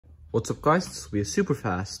What's up guys, this will be a super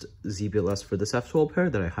fast ZBLS for this F12 pair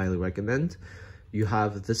that I highly recommend. You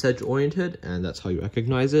have this edge oriented and that's how you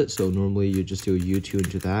recognize it. So normally you just do a U2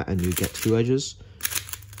 into that and you get two edges.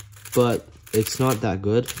 But it's not that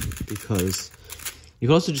good because you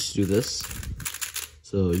can also just do this.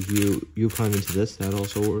 So you prime into this, that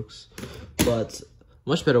also works. But a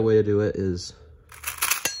much better way to do it is,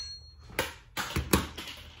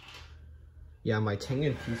 yeah, my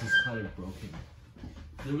tangent piece is kind of broken.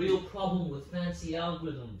 The real problem with fancy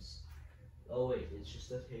algorithms. Oh wait, it's just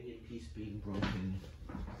the tangent piece being broken.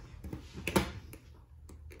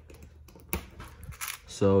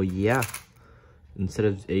 So yeah, instead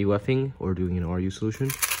of AUFing or doing an RU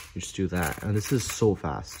solution, you just do that. And this is so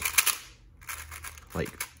fast.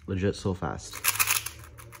 Like, legit so fast.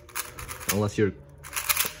 Unless your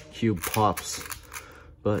cube pops.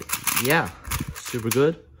 But yeah, super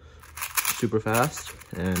good, super fast.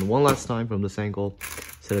 And one last time from this angle,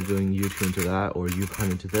 instead of doing U2 into that or U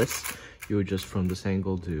prime into this, you would just from this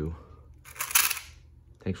angle do.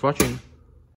 Thanks for watching.